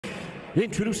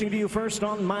Introducing to you first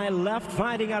on my left,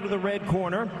 fighting out of the red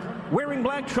corner, wearing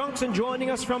black trunks and joining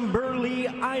us from Burley,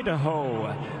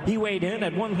 Idaho. He weighed in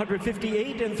at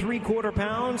 158 3/4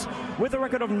 pounds with a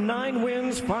record of 9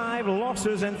 wins, 5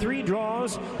 losses, and 3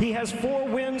 draws. He has 4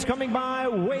 wins coming by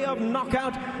way of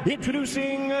knockout.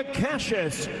 Introducing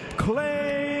Cassius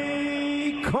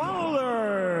Clay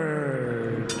Collard.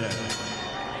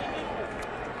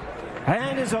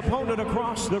 And his opponent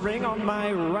across the ring on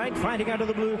my right, fighting out of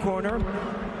the blue corner,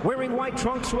 wearing white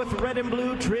trunks with red and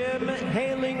blue trim,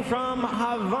 hailing from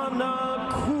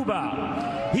Havana,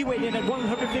 Cuba. He weighed in at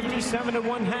 157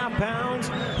 1/2 pounds.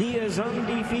 He is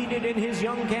undefeated in his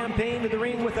young campaign to the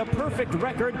ring with a perfect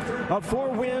record of 4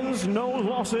 wins, no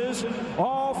losses.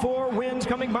 All 4 wins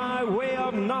coming by way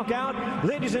of knockout.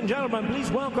 Ladies and gentlemen,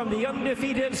 please welcome the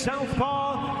undefeated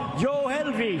southpaw,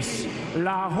 Yoelvis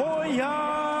La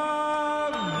Hoya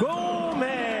Gomez.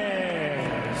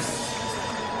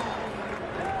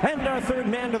 And our third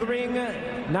man to the ring,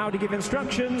 now to give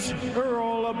instructions,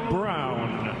 Earl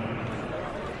Brown.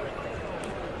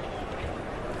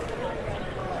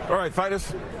 All right,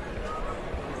 fighters.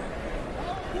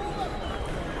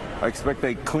 I expect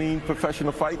a clean,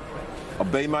 professional fight.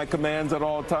 Obey my commands at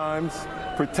all times.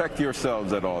 Protect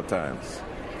yourselves at all times.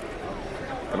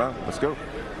 Come on, let's go.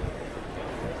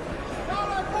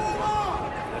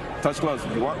 Touch gloves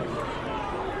if you want.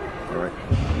 All right.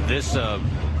 This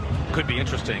could be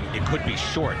interesting. It could be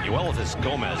short. Yoelvis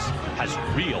Gomez has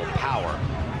real power.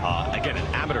 Again, an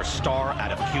amateur star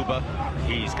out of Cuba.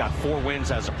 He's got 4 wins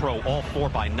as a pro, all 4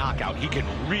 by knockout. He can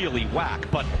really whack,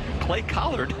 but Clay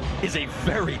Collard is a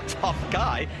very tough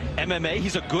guy. MMA,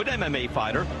 he's a good MMA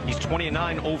fighter. He's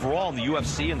 29 overall in the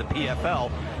UFC and the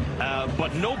PFL.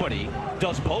 But nobody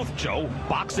does both, Joe.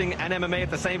 Boxing and MMA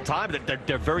at the same time.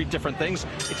 They're very different things.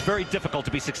 It's very difficult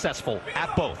to be successful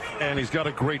at both. And he's got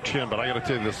a great chin, but I got to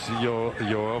tell you this,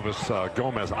 Yoelvis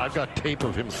Gomez, I've got tape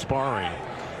of him sparring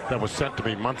that was sent to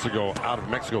me months ago out of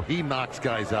Mexico. He knocks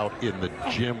guys out in the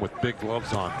gym with big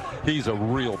gloves on. He's a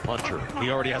real puncher. He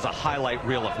already has a highlight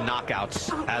reel of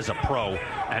knockouts as a pro,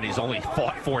 and he's only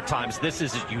fought 4 times. This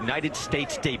is his United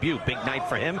States debut. Big night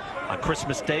for him on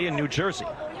Christmas Day in New Jersey.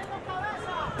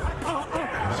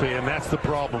 See, and that's the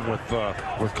problem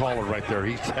with Collard right there.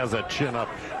 He has that chin up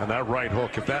and that right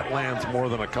hook. If that lands more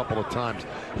than a couple of times,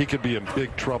 he could be in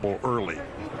big trouble early.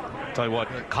 Tell you what,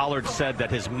 Collard said that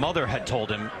his mother had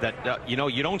told him that, you know,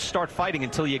 you don't start fighting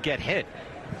until you get hit.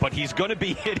 But he's going to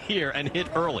be hit here and hit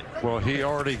early. Well, he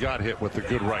already got hit with a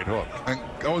good right hook. And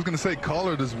I was going to say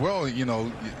Collard as well, you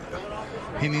know,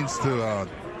 he needs to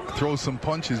throw some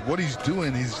punches. What he's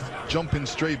doing, he's jumping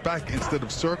straight back instead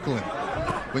of circling.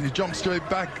 When you jump straight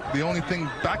back, the only thing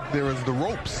back there is the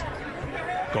ropes.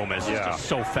 Gomez is just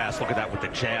so fast. Look at that with the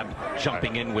jab,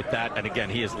 jumping in with that. And again,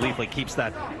 he is lethal. He keeps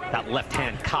that left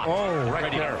hand cocked,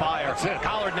 ready to fire.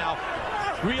 Collard now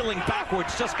reeling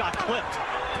backwards, just got clipped.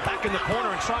 Back in the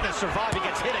corner and trying to survive. He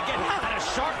gets hit again. And a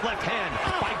sharp left hand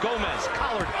by Gomez.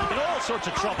 Collard in all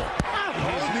sorts of trouble.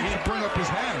 He needs to bring up his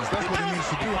hands. That's what he needs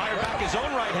to do. Fire back his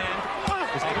own right hand.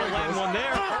 He's going to land one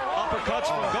there. Uppercuts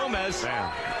from Gomez.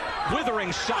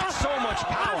 Withering shot, so much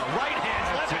power. Right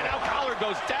hand, left hand. Now Collard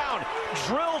goes down.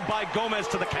 Drilled by Gomez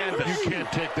to the canvas. You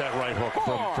can't take that right hook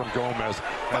from Gomez.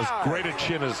 As great a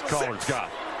chin as Collard's got.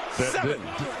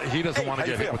 He doesn't want to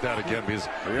get hit with that again because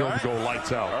he'll go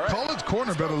lights out. Collard's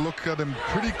corner better look at him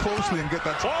pretty closely and get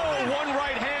that. Oh, one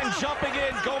right hand jumping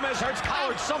in. Gomez hurts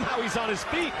Collard. Somehow he's on his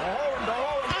feet.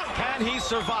 Can he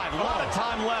survive? A lot of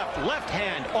time left. Left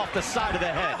hand off the side of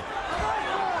the head.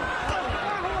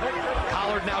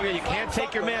 Collard now, you can't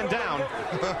take your man down.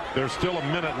 There's still a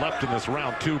minute left in this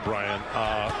round, too, Brian,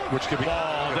 which could be.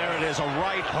 Oh, there it is, a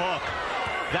right hook.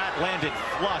 That landed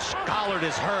flush. Collard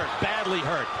is hurt, badly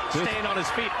hurt. Staying on his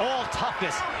feet, all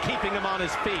toughness, keeping him on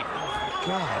his feet.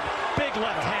 God. Big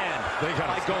left hand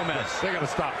by Gomez. They got to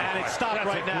stop. And it stopped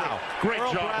right now. Great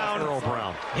job by Earl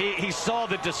Brown. He saw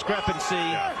the discrepancy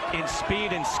in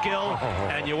speed and skill,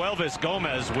 and Yoelvis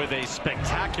Gomez with a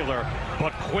spectacular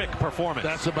but quick performance.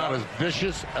 That's about as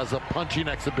vicious as a punching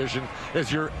exhibition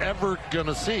as you're ever going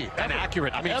to see. And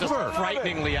accurate. I mean, just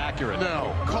frighteningly accurate.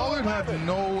 No. Collard had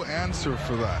no answer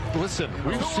for that. Listen,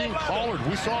 we've seen Collard.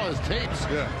 We saw his tapes.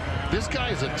 Yeah. This guy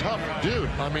is a tough dude.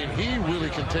 I mean, he really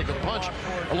can take a punch.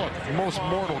 Look, most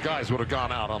mortal guys would have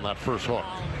gone out on that first hook,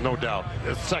 no doubt.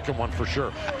 The second one for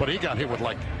sure. But he got hit with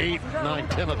like 8, 9,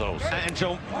 10 of those. And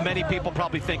Joe, many people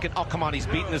probably thinking, oh, come on, he's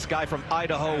beating this guy from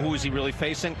Idaho. Who is he really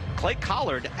facing? Clay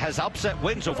Collard has upset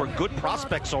wins over good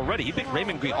prospects already. He beat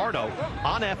Raymond Guijardo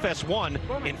on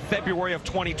FS1 in February of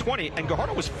 2020, and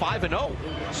Guijardo was 5-0.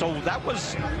 So that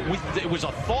was, it was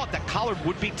a thought that Collard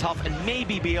would be tough and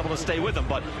maybe be able to stay with him.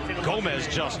 But Gomez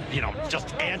just,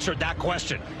 just answered that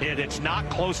question. It's not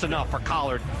close enough for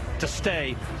Collard to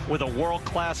stay with a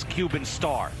world-class Cuban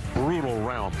star. Brutal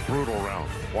round, brutal round.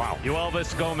 Wow.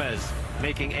 Yoelvis Gomez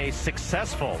making a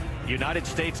successful United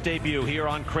States debut here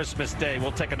on Christmas Day.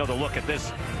 We'll take another look at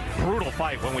this brutal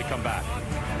fight when we come back.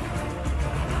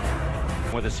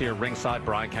 With us here ringside,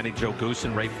 Brian Kenny, Joe Goose,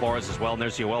 and Ray Flores as well. And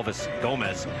there's Yoelvis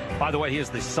Gomez. By the way, he is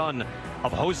the son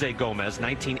of Jose Gomez,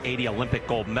 1980 Olympic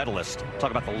gold medalist.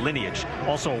 Talk about the lineage.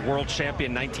 Also a world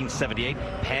champion, 1978.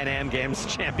 Pan Am Games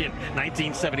champion,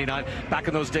 1979. Back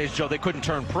in those days, Joe, they couldn't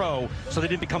turn pro, so they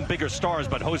didn't become bigger stars.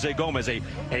 But Jose Gomez, a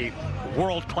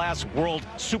world-class, world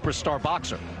superstar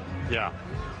boxer. Yeah.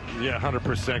 Yeah,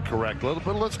 100% correct. But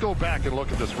let's go back and look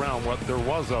at this round, what there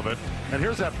was of it. And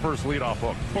here's that first leadoff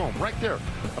hook. Boom, right there.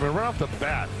 I mean, right off the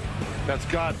bat, that's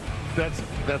got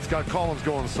Collins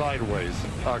going sideways.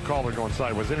 Collard going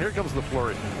sideways. And here comes the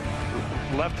flurry.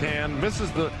 Left hand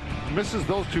misses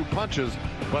those two punches,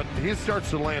 but he starts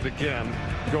to land again,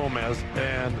 Gomez,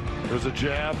 and there's a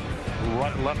jab,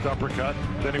 right, left uppercut.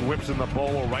 Then he whips in the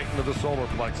bolo right into the solar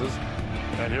plexus.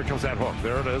 And here comes that hook.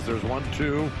 There it is. There's 1,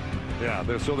 2.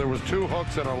 Yeah, so there was 2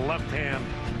 hooks and a left hand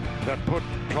that put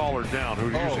Collard down,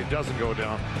 who usually doesn't go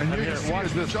down. And here,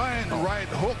 watch this giant right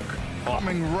hook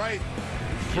coming right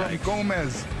from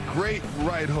Gomez. Great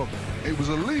right hook. It was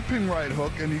a leaping right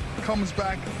hook, and he comes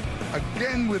back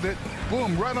again with it.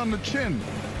 Boom, right on the chin.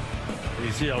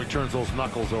 You see how he turns those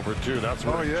knuckles over too. That's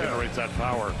where he generates that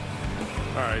power.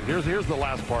 All right, here's the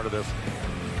last part of this.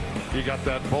 You got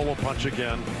that bolo punch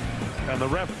again, and the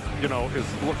ref,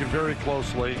 is looking very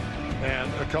closely.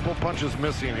 And a couple punches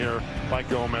missing here by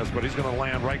Gomez, but he's going to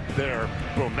land right there.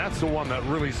 Boom, that's the one that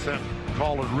really sent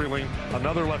Collard reeling.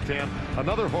 Another left hand,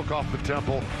 another hook off the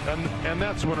temple, and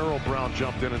that's when Earl Brown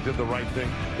jumped in and did the right thing.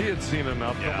 He had seen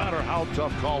enough, no matter how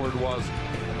tough Collard was,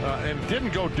 and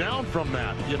didn't go down from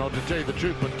that, to tell you the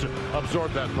truth, but to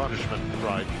absorb that punishment.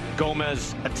 Right.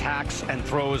 Gomez attacks and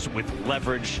throws with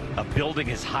leverage, building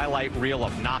his highlight reel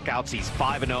of knockouts. He's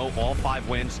 5-0, all 5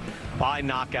 wins by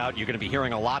knockout. You're going to be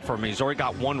hearing a lot from him. He's already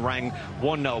got one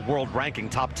world ranking,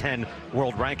 top 10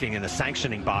 world ranking in the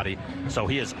sanctioning body. So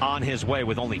he is on his way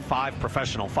with only 5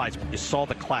 professional fights. You saw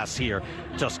the class here,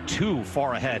 just 2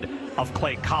 far ahead of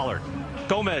Clay Collard.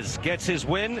 Gomez gets his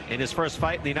win in his first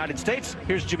fight in the United States.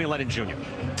 Here's Jimmy Lennon Jr.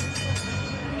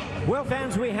 Well,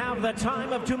 fans, we have the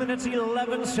time of 2 minutes,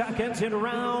 11 seconds in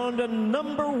round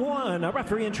number 1. A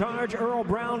referee in charge, Earl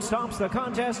Brown, stops the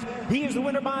contest. He is the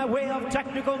winner by way of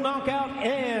technical knockout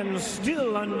and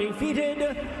still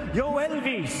undefeated,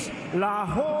 Yoelvis La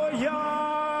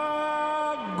Hoya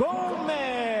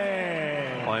Gomez.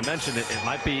 Well, I mentioned it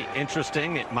might be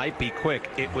interesting, it might be quick.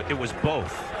 It was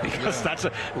both, because that's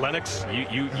Lennox,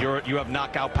 you have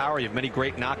knockout power, you have many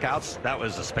great knockouts. That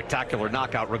was a spectacular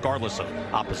knockout regardless of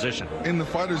opposition. In the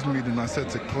fighters meeting, I said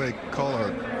to Clay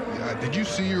Collard, did you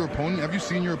see your opponent? Have you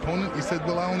seen your opponent? He said,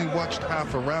 well, I only watched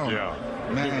half a round. Yeah.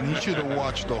 Man, he should have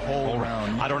watched the whole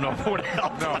round. I don't know if it would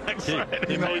help. No,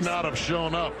 he may not have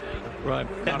shown up. Right.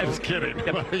 I was kidding.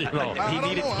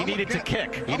 He needed to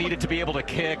kick. He needed to be able to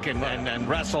kick and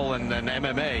wrestle and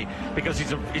MMA, because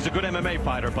he's a good MMA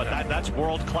fighter, but that's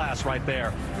world class right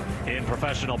there in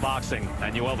professional boxing.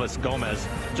 And Yoelvis Gomez,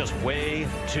 just way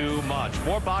too much.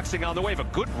 More boxing on the way. A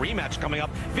good rematch coming up.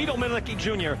 Vito Mielicki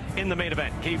Jr. in the main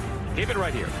event. Keep it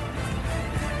right here.